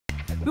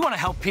We want to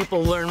help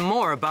people learn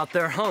more about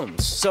their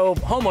homes so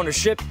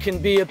homeownership can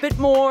be a bit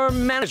more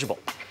manageable.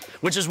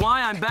 Which is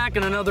why I'm back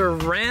in another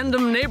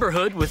random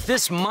neighborhood with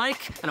this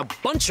mic and a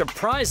bunch of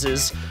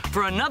prizes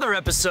for another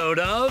episode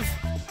of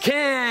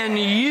Can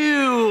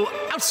You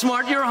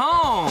Outsmart Your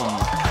Home?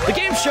 The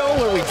game show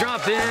where we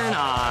drop in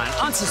on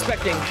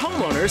unsuspecting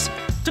homeowners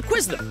to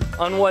quiz them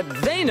on what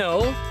they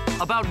know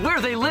about where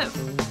they live.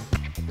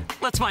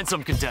 Let's find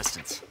some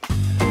contestants.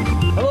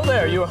 Hello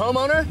there, you a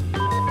homeowner?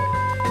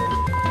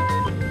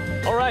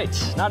 All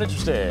right, not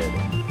interested.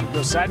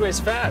 Go sideways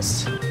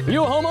fast. Are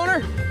you a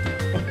homeowner?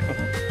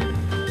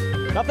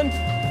 Nothing?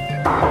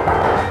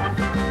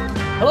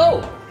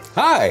 Hello.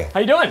 Hi. How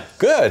you doing?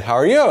 Good, how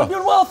are you? I'm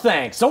doing well,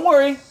 thanks. Don't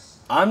worry.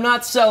 I'm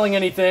not selling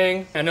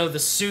anything. I know the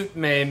suit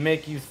may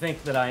make you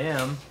think that I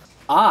am.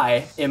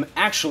 I am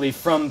actually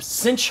from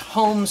Cinch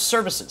Home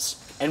Services,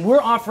 and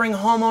we're offering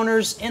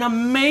homeowners an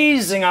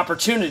amazing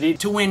opportunity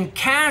to win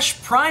cash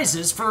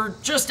prizes for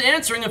just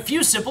answering a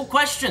few simple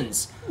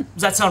questions.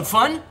 Does that sound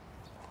fun?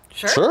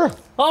 Sure.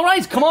 All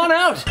right, come on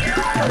out.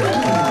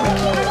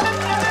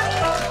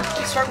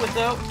 Let's start with,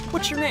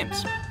 what's your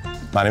names?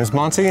 My name's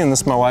Monty, and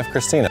this is my wife,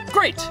 Christina.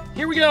 Great,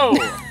 here we go.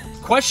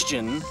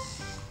 Question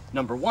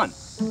number 1.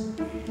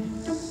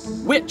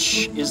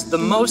 Which is the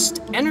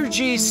most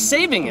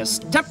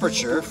energy-savingest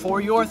temperature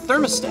for your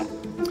thermostat?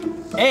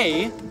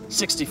 A,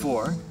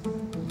 64,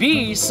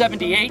 B,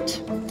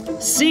 78,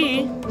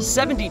 C,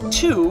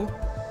 72,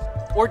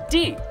 or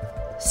D,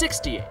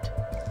 68?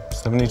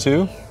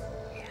 72?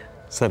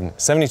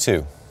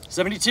 72.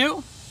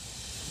 72?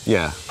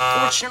 Yeah.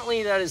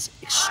 Fortunately, that is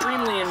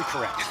extremely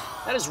incorrect.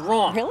 That is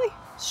wrong. Really?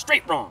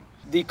 Straight wrong.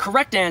 The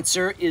correct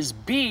answer is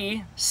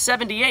B,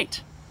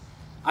 78.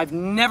 I've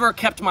never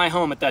kept my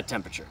home at that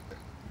temperature.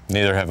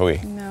 Neither have we.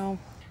 No.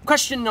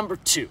 Question number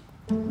 2.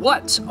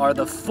 What are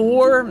the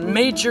 4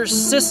 major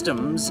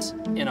systems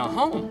in a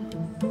home?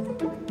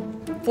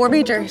 4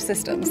 major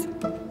systems.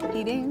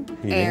 Heating,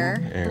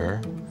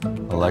 air,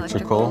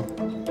 electrical,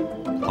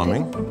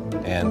 plumbing,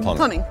 and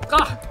plumbing.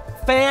 Ah,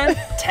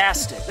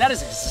 fantastic. That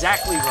is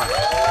exactly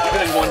right.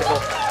 You're doing wonderful.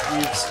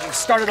 You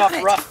started off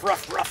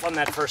rough on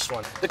that first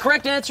one. The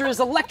correct answer is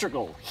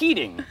electrical,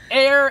 heating,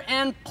 air,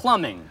 and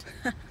plumbing.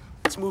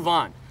 Let's move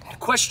on.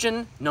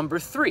 Question number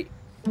 3.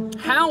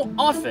 How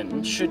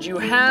often should you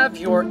have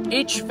your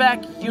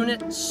HVAC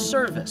unit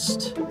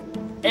serviced?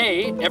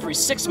 A, every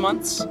 6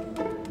 months,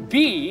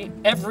 B,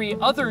 every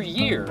other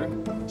year,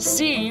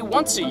 C,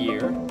 once a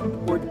year,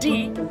 or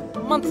D,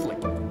 monthly?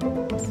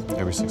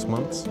 Every 6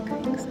 months?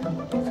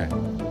 Okay,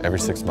 every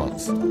 6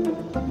 months.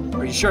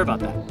 Are you sure about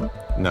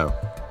that? No,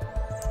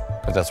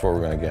 but that's what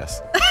we're gonna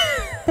guess.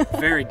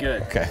 Very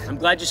good. Okay. I'm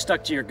glad you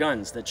stuck to your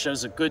guns. That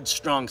shows a good,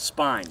 strong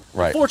spine.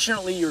 Right.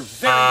 Unfortunately, you're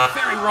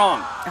very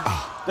wrong.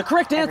 The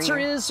correct answer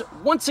is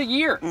once a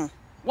year.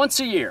 Once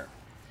a year.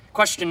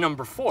 Question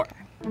number 4.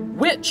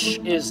 Which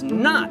is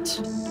not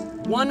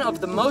one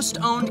of the most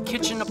owned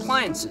kitchen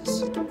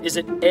appliances? Is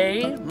it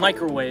A,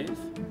 microwave,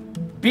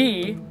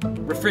 B,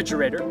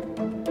 refrigerator,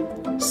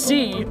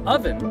 C,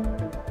 oven,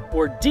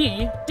 or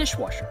D,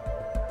 dishwasher?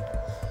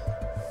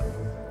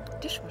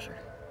 Dishwasher.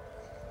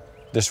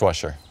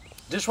 Dishwasher.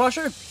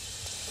 Dishwasher?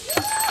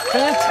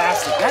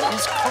 Fantastic, that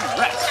is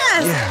correct.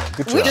 Yes. Yeah,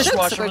 good We job. should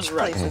Dishwasher was switch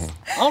right. places.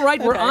 All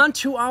right, we're Okay. on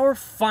to our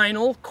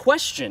final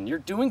question. You're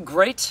doing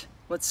great.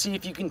 Let's see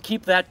if you can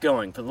keep that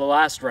going for the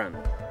last round.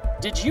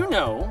 Did you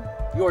know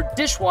your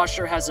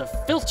dishwasher has a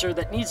filter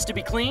that needs to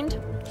be cleaned?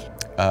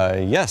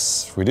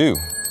 Yes, we do.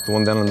 The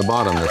one down on the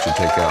bottom that you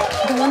take out.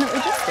 The one that we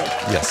just did.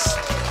 Yes.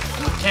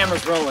 When the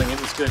camera's rolling,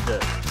 it was good to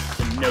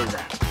know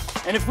that.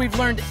 And if we've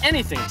learned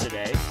anything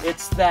today,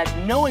 it's that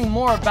knowing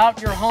more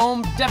about your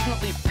home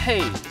definitely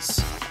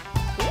pays.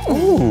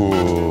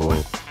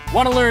 Ooh.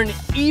 Want to learn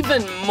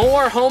even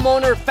more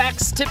homeowner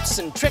facts, tips,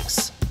 and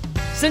tricks?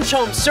 Cinch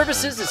Home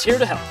Services is here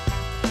to help.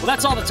 Well,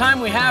 that's all the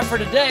time we have for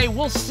today.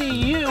 We'll see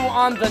you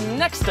on the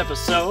next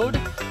episode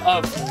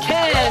of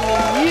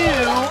Can You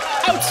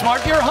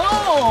Outsmart Your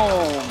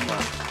Home?